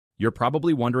You're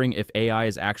probably wondering if AI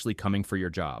is actually coming for your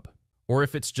job. Or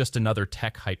if it's just another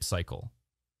tech hype cycle.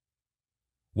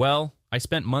 Well, I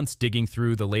spent months digging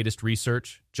through the latest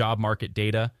research, job market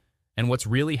data, and what's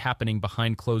really happening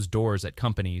behind closed doors at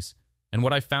companies, and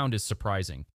what I found is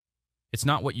surprising. It's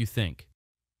not what you think.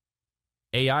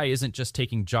 AI isn't just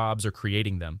taking jobs or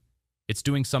creating them. It's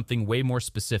doing something way more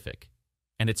specific,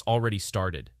 and it's already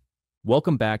started.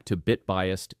 Welcome back to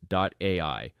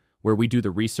bitbiased.ai, where we do the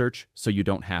research so you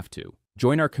don't have to.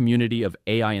 Join our community of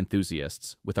AI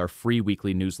enthusiasts with our free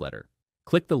weekly newsletter.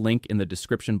 Click the link in the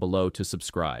description below to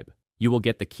subscribe. You will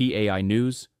get the key AI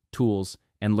news, tools,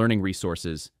 and learning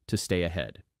resources to stay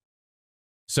ahead.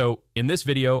 So, in this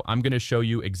video, I'm going to show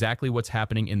you exactly what's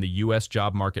happening in the US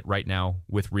job market right now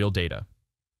with real data,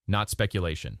 not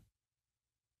speculation.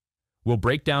 We'll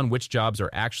break down which jobs are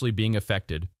actually being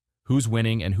affected, who's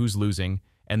winning and who's losing,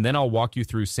 and then I'll walk you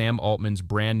through Sam Altman's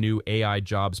brand new AI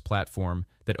jobs platform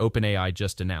that OpenAI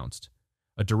just announced,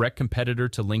 a direct competitor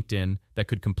to LinkedIn that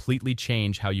could completely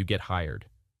change how you get hired.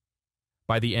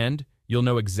 By the end, you'll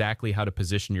know exactly how to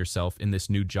position yourself in this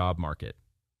new job market.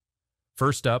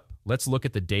 First up, let's look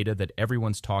at the data that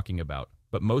everyone's talking about,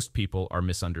 but most people are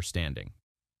misunderstanding.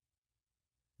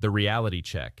 The reality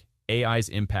check, AI's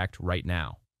impact right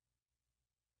now.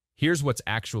 Here's what's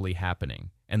actually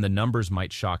happening, and the numbers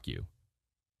might shock you.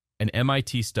 An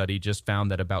MIT study just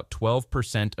found that about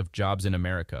 12% of jobs in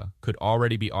America could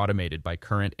already be automated by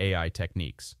current AI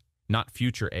techniques, not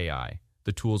future AI,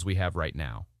 the tools we have right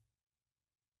now.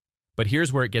 But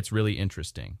here's where it gets really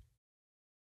interesting.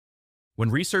 When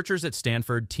researchers at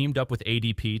Stanford teamed up with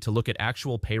ADP to look at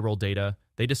actual payroll data,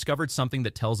 they discovered something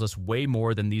that tells us way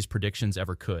more than these predictions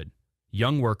ever could.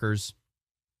 Young workers,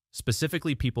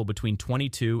 specifically people between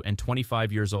 22 and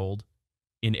 25 years old,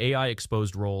 in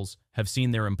AI-exposed roles have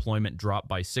seen their employment drop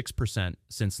by 6%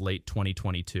 since late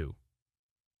 2022.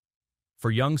 For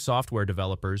young software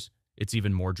developers, it's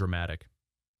even more dramatic.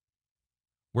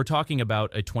 We're talking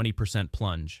about a 20%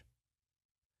 plunge.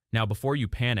 Now, before you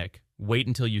panic, wait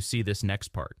until you see this next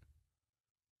part.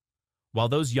 While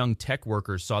those young tech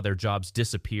workers saw their jobs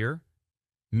disappear,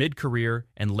 mid-career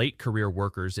and late-career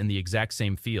workers in the exact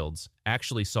same fields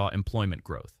actually saw employment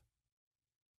growth.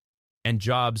 And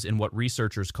jobs in what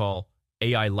researchers call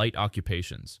AI-light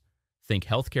occupations. Think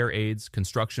healthcare aides,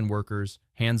 construction workers,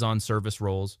 hands-on service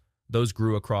roles. Those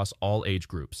grew across all age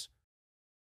groups.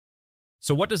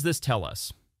 So what does this tell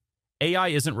us? AI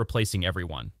isn't replacing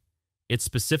everyone. It's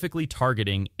specifically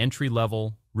targeting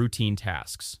entry-level, routine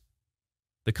tasks.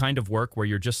 The kind of work where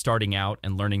you're just starting out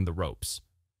and learning the ropes.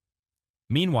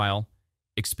 Meanwhile,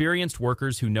 experienced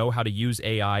workers who know how to use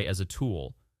AI as a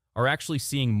tool are actually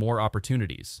seeing more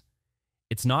opportunities.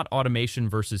 It's not automation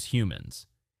versus humans.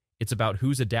 It's about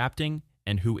who's adapting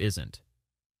and who isn't.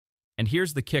 And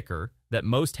here's the kicker that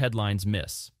most headlines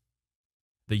miss.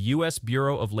 The U.S.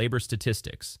 Bureau of Labor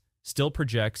Statistics still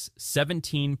projects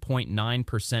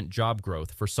 17.9% job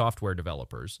growth for software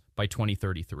developers by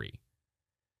 2033.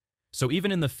 So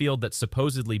even in the field that's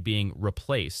supposedly being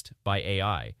replaced by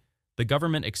AI, the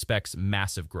government expects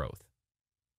massive growth.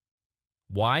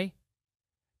 Why?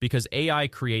 Because AI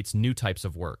creates new types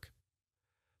of work.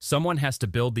 Someone has to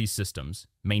build these systems,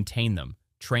 maintain them,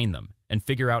 train them, and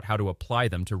figure out how to apply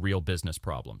them to real business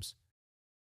problems.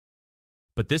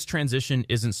 But this transition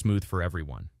isn't smooth for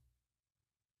everyone.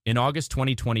 In August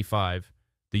 2025,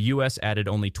 the U.S. added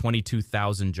only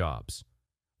 22,000 jobs,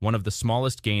 one of the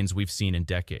smallest gains we've seen in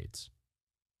decades.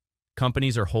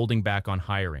 Companies are holding back on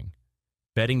hiring,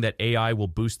 betting that AI will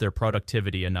boost their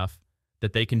productivity enough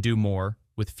that they can do more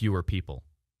with fewer people.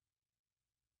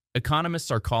 Economists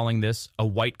are calling this a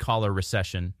white-collar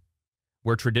recession,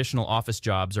 where traditional office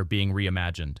jobs are being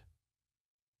reimagined.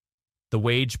 The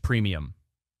wage premium.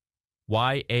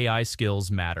 Why AI skills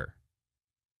matter.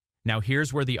 Now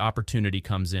here's where the opportunity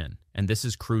comes in, and this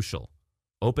is crucial.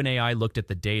 OpenAI looked at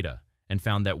the data and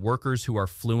found that workers who are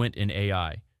fluent in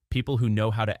AI, people who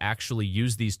know how to actually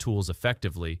use these tools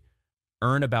effectively,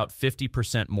 earn about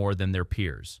 50% more than their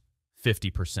peers.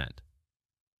 50%.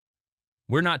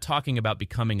 We're not talking about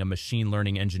becoming a machine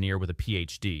learning engineer with a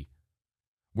PhD.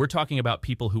 We're talking about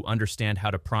people who understand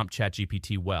how to prompt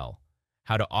ChatGPT well,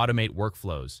 how to automate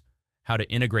workflows, how to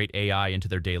integrate AI into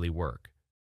their daily work.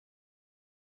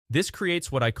 This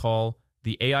creates what I call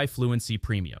the AI fluency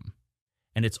premium,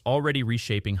 and it's already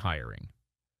reshaping hiring.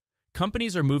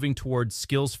 Companies are moving towards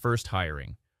skills-first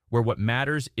hiring, where what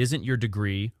matters isn't your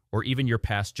degree or even your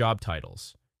past job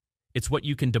titles. It's what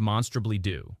you can demonstrably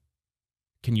do.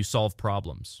 Can you solve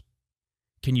problems?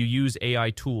 Can you use AI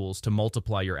tools to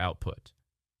multiply your output?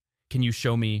 Can you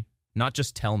show me, not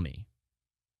just tell me?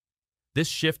 This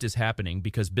shift is happening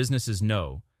because businesses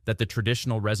know that the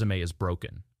traditional resume is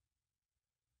broken.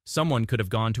 Someone could have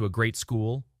gone to a great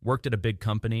school, worked at a big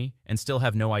company, and still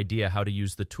have no idea how to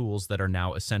use the tools that are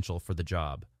now essential for the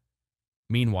job.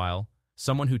 Meanwhile,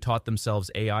 someone who taught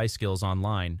themselves AI skills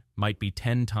online might be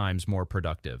 10 times more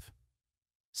productive.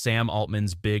 Sam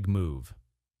Altman's big move.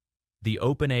 The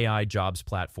OpenAI Jobs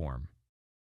platform.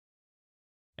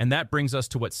 And that brings us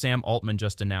to what Sam Altman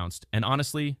just announced, and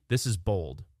honestly, this is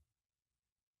bold.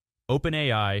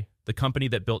 OpenAI, the company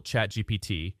that built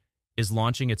ChatGPT, is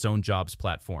launching its own jobs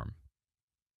platform.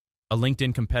 A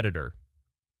LinkedIn competitor.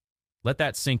 Let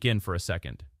that sink in for a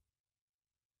second.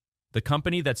 The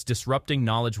company that's disrupting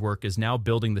knowledge work is now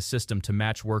building the system to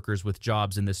match workers with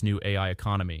jobs in this new AI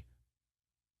economy.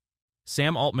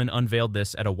 Sam Altman unveiled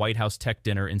this at a White House tech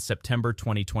dinner in September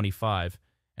 2025,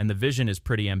 and the vision is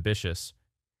pretty ambitious.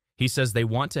 He says they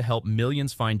want to help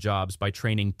millions find jobs by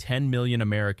training 10 million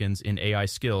Americans in AI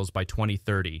skills by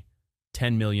 2030.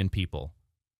 10 million people.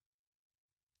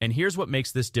 And here's what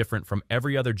makes this different from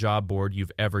every other job board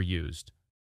you've ever used.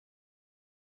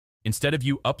 Instead of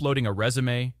you uploading a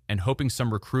resume and hoping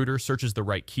some recruiter searches the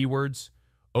right keywords,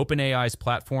 OpenAI's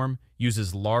platform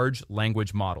uses large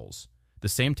language models, the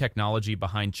same technology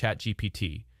behind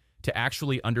ChatGPT, to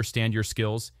actually understand your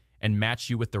skills and match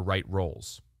you with the right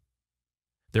roles.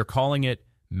 They're calling it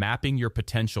mapping your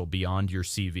potential beyond your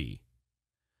CV.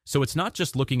 So it's not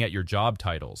just looking at your job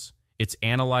titles, it's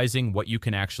analyzing what you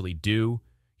can actually do,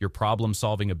 your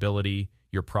problem-solving ability,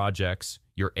 your projects,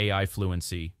 your AI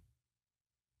fluency.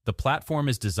 The platform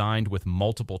is designed with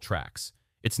multiple tracks.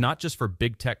 It's not just for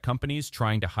big tech companies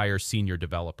trying to hire senior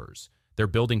developers. They're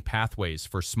building pathways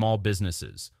for small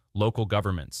businesses, local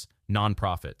governments,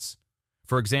 nonprofits.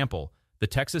 For example, the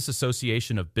Texas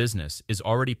Association of Business is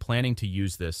already planning to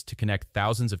use this to connect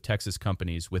thousands of Texas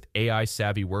companies with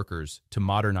AI-savvy workers to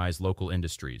modernize local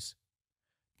industries.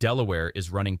 Delaware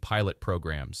is running pilot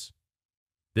programs.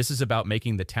 This is about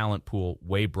making the talent pool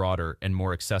way broader and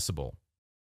more accessible.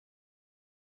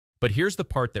 But here's the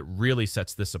part that really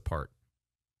sets this apart.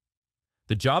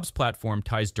 The jobs platform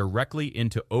ties directly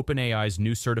into OpenAI's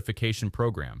new certification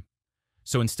program.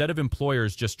 So instead of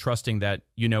employers just trusting that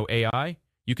you know AI,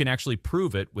 you can actually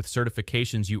prove it with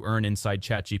certifications you earn inside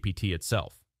ChatGPT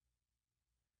itself.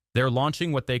 They're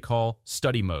launching what they call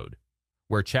study mode,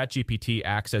 where ChatGPT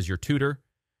acts as your tutor,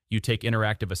 you take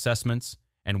interactive assessments,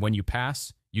 and when you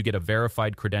pass, you get a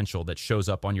verified credential that shows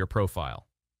up on your profile.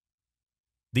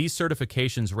 These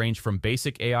certifications range from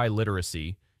basic AI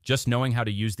literacy, just knowing how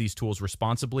to use these tools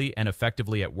responsibly and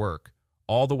effectively at work,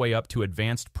 all the way up to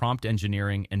advanced prompt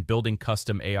engineering and building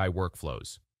custom AI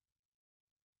workflows.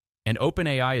 And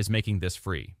OpenAI is making this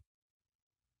free.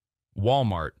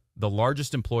 Walmart, the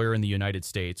largest employer in the United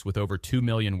States with over 2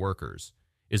 million workers,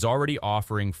 is already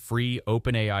offering free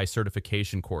OpenAI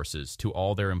certification courses to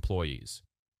all their employees.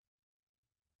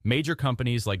 Major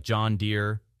companies like John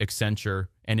Deere, Accenture,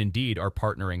 and Indeed are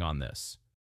partnering on this.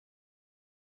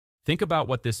 Think about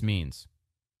what this means.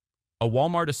 A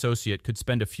Walmart associate could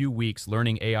spend a few weeks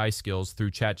learning AI skills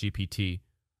through ChatGPT,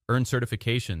 earn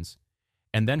certifications,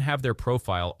 and then have their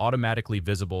profile automatically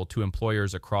visible to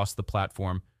employers across the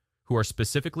platform who are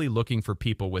specifically looking for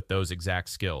people with those exact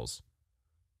skills.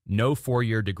 No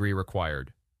 4-year degree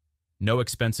required. No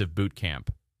expensive boot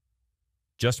camp.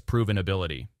 Just proven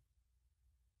ability.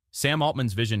 Sam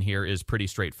Altman's vision here is pretty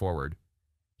straightforward.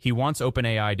 He wants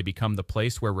OpenAI to become the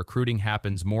place where recruiting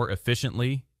happens more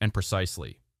efficiently and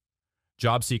precisely.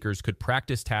 Job seekers could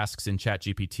practice tasks in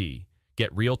ChatGPT,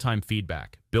 get real-time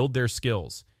feedback, build their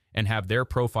skills, and have their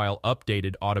profile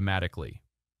updated automatically.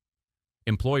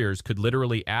 Employers could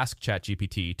literally ask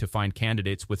ChatGPT to find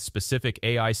candidates with specific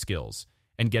AI skills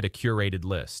and get a curated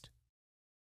list.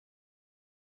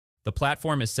 The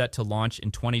platform is set to launch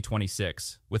in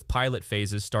 2026, with pilot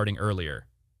phases starting earlier.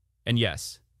 And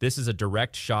yes, this is a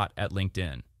direct shot at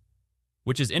LinkedIn,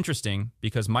 which is interesting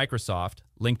because Microsoft,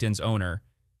 LinkedIn's owner,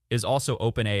 is also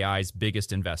OpenAI's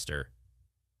biggest investor.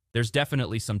 There's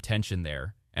definitely some tension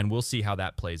there, and we'll see how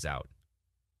that plays out.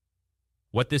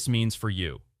 What this means for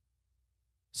you.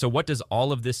 So what does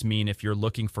all of this mean if you're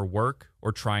looking for work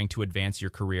or trying to advance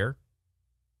your career?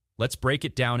 Let's break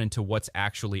it down into what's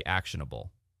actually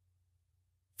actionable.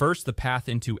 First, the path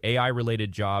into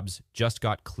AI-related jobs just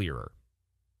got clearer.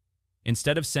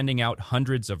 Instead of sending out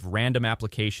hundreds of random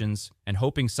applications and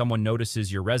hoping someone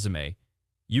notices your resume,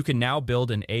 you can now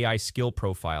build an AI skill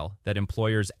profile that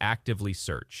employers actively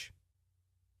search.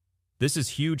 This is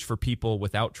huge for people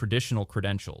without traditional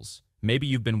credentials. Maybe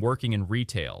you've been working in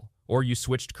retail, or you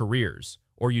switched careers,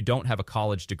 or you don't have a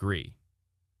college degree.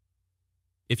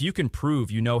 If you can prove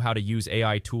you know how to use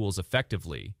AI tools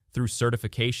effectively through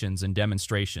certifications and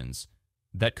demonstrations,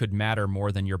 that could matter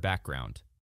more than your background.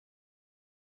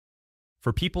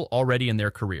 For people already in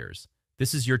their careers,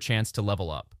 this is your chance to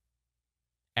level up.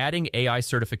 Adding AI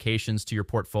certifications to your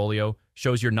portfolio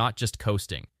shows you're not just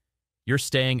coasting, you're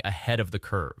staying ahead of the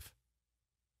curve.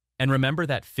 And remember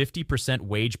that 50%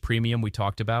 wage premium we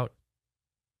talked about?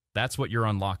 That's what you're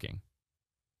unlocking.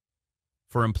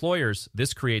 For employers,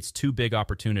 this creates two big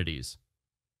opportunities.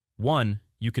 One,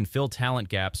 you can fill talent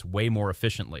gaps way more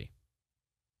efficiently.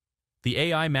 The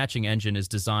AI matching engine is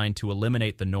designed to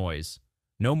eliminate the noise.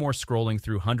 No more scrolling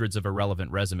through hundreds of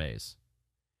irrelevant resumes.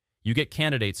 You get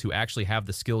candidates who actually have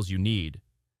the skills you need,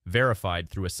 verified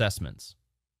through assessments.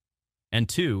 And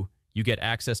two, you get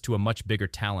access to a much bigger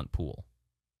talent pool.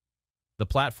 The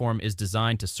platform is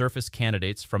designed to surface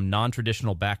candidates from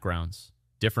non-traditional backgrounds,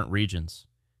 different regions,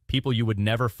 people you would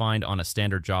never find on a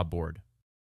standard job board.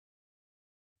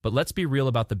 But let's be real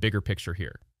about the bigger picture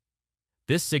here.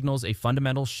 This signals a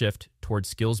fundamental shift toward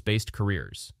skills-based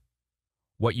careers.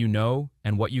 What you know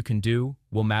and what you can do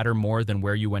will matter more than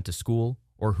where you went to school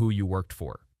or who you worked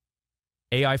for.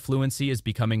 AI fluency is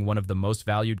becoming one of the most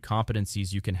valued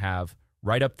competencies you can have,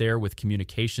 right up there with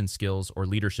communication skills or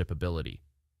leadership ability.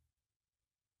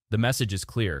 The message is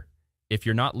clear. If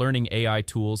you're not learning AI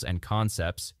tools and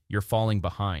concepts, you're falling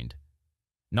behind.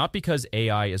 Not because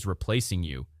AI is replacing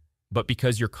you, but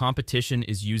because your competition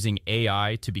is using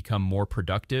AI to become more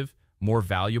productive, more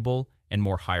valuable, and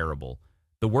more hireable.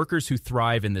 The workers who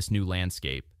thrive in this new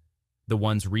landscape, the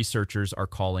ones researchers are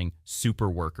calling super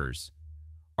workers,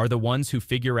 are the ones who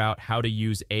figure out how to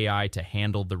use AI to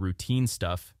handle the routine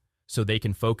stuff so they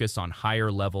can focus on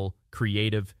higher level,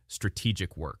 creative,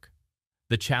 strategic work.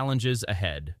 The challenges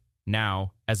ahead.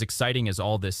 Now, as exciting as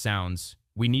all this sounds,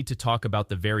 we need to talk about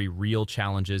the very real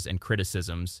challenges and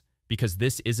criticisms, because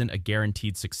this isn't a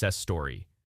guaranteed success story.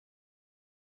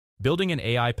 Building an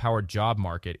AI-powered job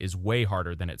market is way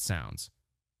harder than it sounds.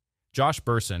 Josh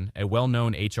Bersin, a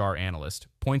well-known HR analyst,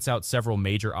 points out several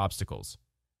major obstacles.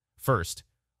 First,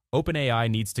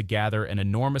 OpenAI needs to gather an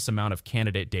enormous amount of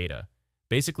candidate data,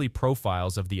 basically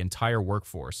profiles of the entire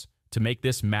workforce, to make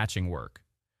this matching work.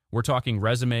 We're talking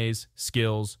resumes,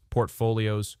 skills,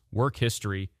 portfolios, work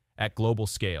history at global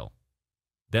scale.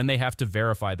 Then they have to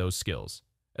verify those skills,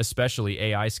 especially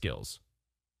AI skills.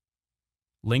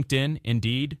 LinkedIn,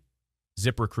 Indeed,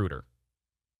 ZipRecruiter.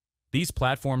 These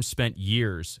platforms spent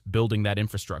years building that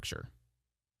infrastructure.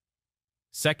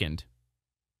 Second,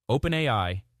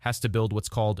 OpenAI has to build what's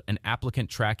called an applicant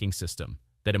tracking system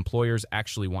that employers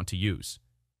actually want to use.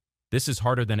 This is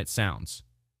harder than it sounds.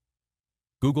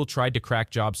 Google tried to crack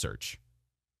job search.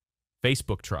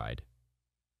 Facebook tried.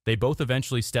 They both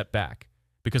eventually stepped back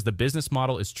because the business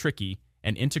model is tricky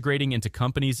and integrating into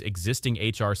companies' existing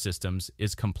HR systems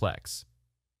is complex.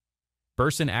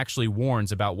 Bersin actually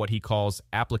warns about what he calls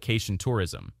application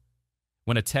tourism.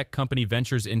 When a tech company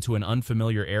ventures into an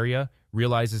unfamiliar area,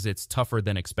 realizes it's tougher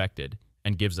than expected,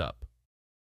 and gives up.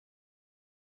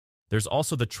 There's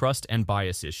also the trust and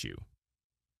bias issue.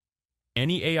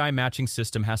 Any AI matching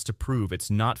system has to prove it's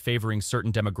not favoring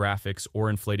certain demographics or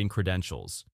inflating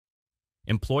credentials.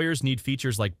 Employers need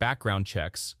features like background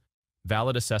checks,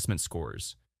 valid assessment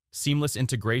scores, seamless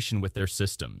integration with their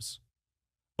systems.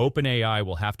 OpenAI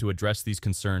will have to address these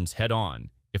concerns head-on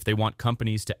if they want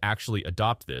companies to actually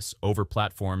adopt this over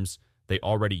platforms they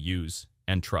already use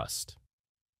and trust.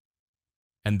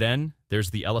 And then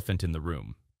there's the elephant in the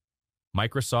room: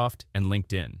 Microsoft and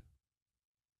LinkedIn.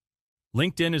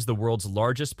 LinkedIn is the world's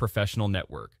largest professional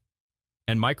network,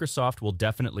 and Microsoft will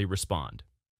definitely respond.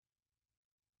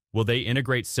 Will they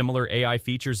integrate similar AI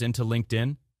features into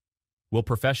LinkedIn? Will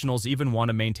professionals even want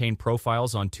to maintain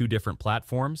profiles on two different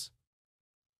platforms?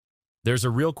 There's a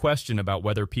real question about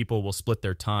whether people will split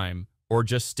their time or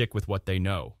just stick with what they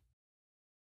know.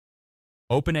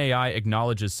 OpenAI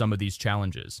acknowledges some of these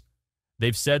challenges.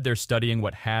 They've said they're studying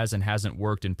what has and hasn't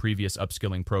worked in previous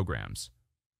upskilling programs.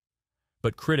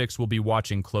 But critics will be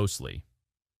watching closely.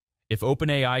 If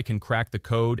OpenAI can crack the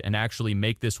code and actually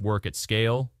make this work at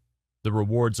scale, the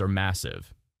rewards are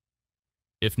massive.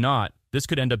 If not, this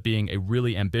could end up being a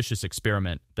really ambitious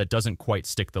experiment that doesn't quite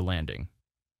stick the landing.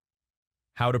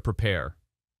 How to prepare.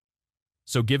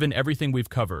 So given everything we've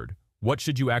covered, what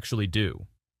should you actually do?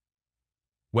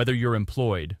 Whether you're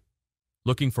employed,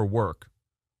 looking for work,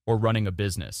 or running a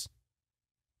business,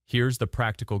 here's the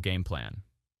practical game plan.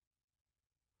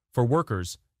 For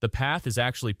workers, the path is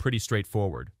actually pretty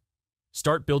straightforward.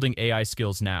 Start building AI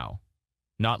skills now.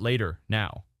 Not later,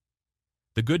 now.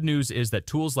 The good news is that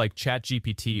tools like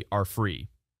ChatGPT are free,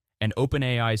 and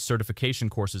OpenAI's certification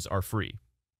courses are free.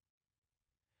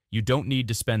 You don't need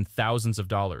to spend thousands of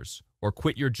dollars or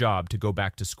quit your job to go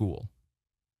back to school.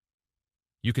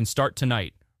 You can start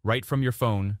tonight, right from your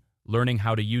phone, learning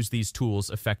how to use these tools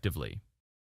effectively.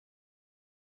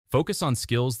 Focus on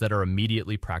skills that are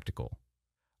immediately practical.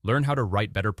 Learn how to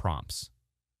write better prompts.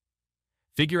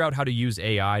 Figure out how to use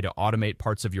AI to automate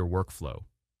parts of your workflow.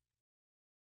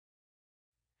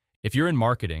 If you're in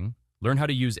marketing, learn how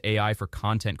to use AI for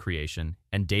content creation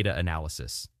and data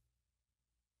analysis.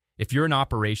 If you're in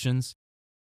operations,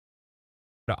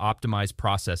 to optimize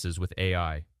processes with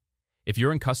AI. If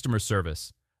you're in customer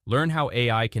service, learn how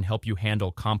AI can help you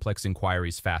handle complex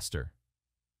inquiries faster.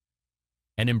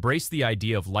 And embrace the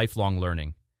idea of lifelong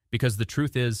learning, because the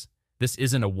truth is, this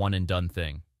isn't a one-and-done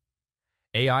thing.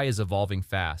 AI is evolving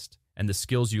fast, and the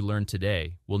skills you learn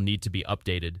today will need to be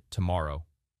updated tomorrow.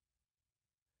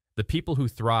 The people who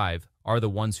thrive are the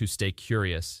ones who stay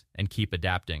curious and keep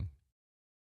adapting.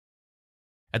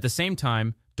 At the same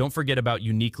time, don't forget about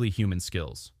uniquely human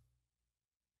skills.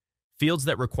 Fields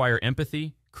that require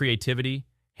empathy, creativity,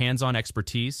 hands-on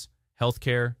expertise,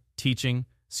 healthcare, teaching,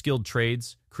 skilled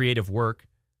trades, creative work,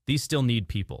 these still need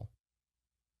people.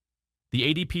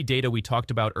 The ADP data we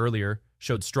talked about earlier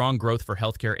showed strong growth for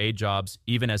healthcare aid jobs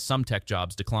even as some tech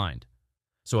jobs declined.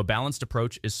 So a balanced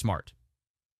approach is smart.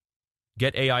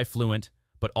 Get AI fluent,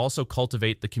 but also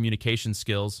cultivate the communication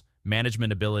skills,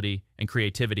 management ability, and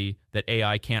creativity that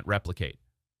AI can't replicate.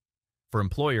 For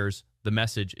employers, the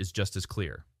message is just as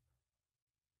clear.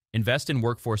 Invest in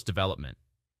workforce development.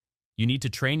 You need to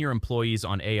train your employees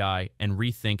on AI and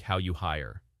rethink how you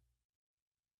hire.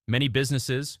 Many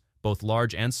businesses, both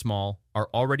large and small, are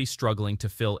already struggling to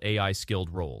fill AI-skilled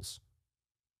roles.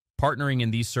 Partnering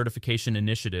in these certification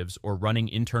initiatives or running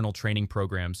internal training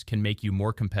programs can make you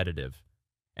more competitive.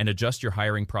 And adjust your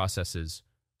hiring processes.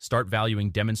 Start valuing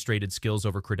demonstrated skills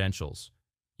over credentials.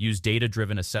 Use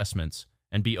data-driven assessments,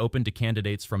 and be open to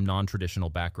candidates from non-traditional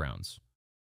backgrounds.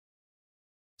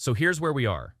 So here's where we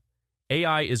are.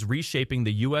 AI is reshaping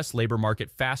the U.S. labor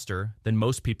market faster than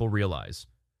most people realize.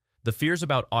 The fears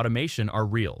about automation are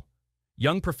real.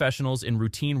 Young professionals in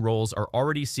routine roles are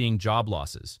already seeing job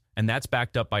losses, and that's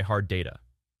backed up by hard data.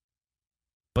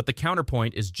 But the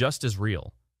counterpoint is just as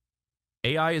real.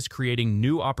 AI is creating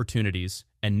new opportunities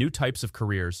and new types of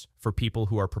careers for people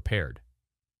who are prepared.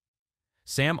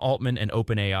 Sam Altman and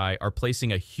OpenAI are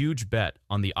placing a huge bet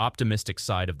on the optimistic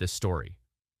side of this story.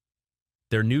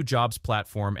 Their new jobs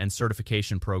platform and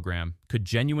certification program could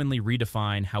genuinely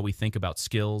redefine how we think about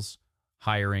skills,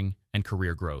 hiring, and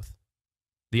career growth.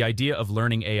 The idea of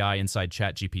learning AI inside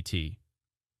ChatGPT,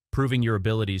 proving your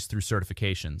abilities through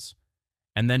certifications,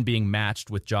 and then being matched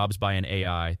with jobs by an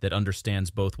AI that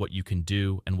understands both what you can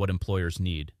do and what employers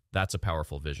need, that's a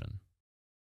powerful vision.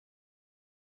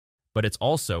 But it's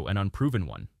also an unproven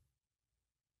one.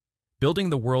 Building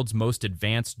the world's most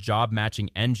advanced job-matching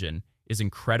engine is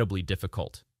incredibly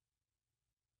difficult.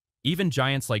 Even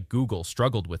giants like Google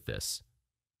struggled with this.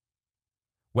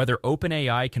 Whether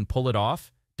OpenAI can pull it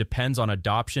off depends on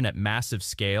adoption at massive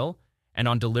scale and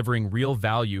on delivering real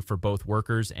value for both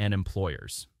workers and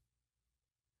employers.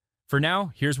 For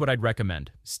now, here's what I'd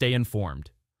recommend. Stay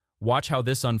informed. Watch how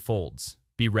this unfolds.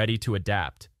 Be ready to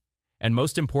adapt. And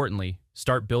most importantly,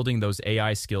 start building those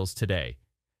AI skills today.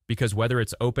 Because whether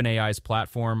it's OpenAI's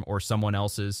platform or someone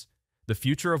else's, the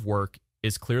future of work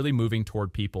is clearly moving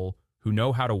toward people who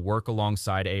know how to work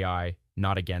alongside AI,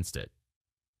 not against it.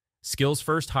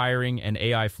 Skills-first hiring and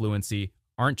AI fluency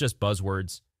aren't just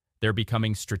buzzwords, they're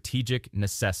becoming strategic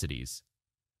necessities.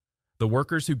 The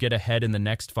workers who get ahead in the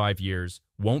next 5 years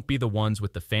won't be the ones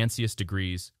with the fanciest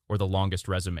degrees or the longest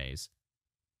resumes.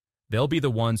 They'll be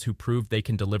the ones who prove they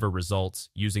can deliver results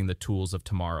using the tools of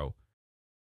tomorrow.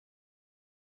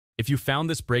 If you found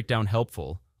this breakdown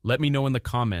helpful, let me know in the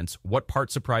comments what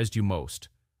part surprised you most.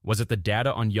 Was it the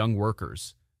data on young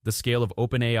workers, the scale of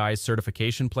OpenAI's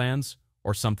certification plans,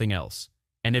 or something else?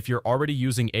 And if you're already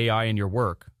using AI in your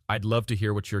work, I'd love to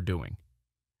hear what you're doing.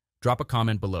 Drop a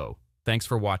comment below. Thanks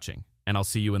for watching, and I'll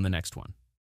see you in the next one.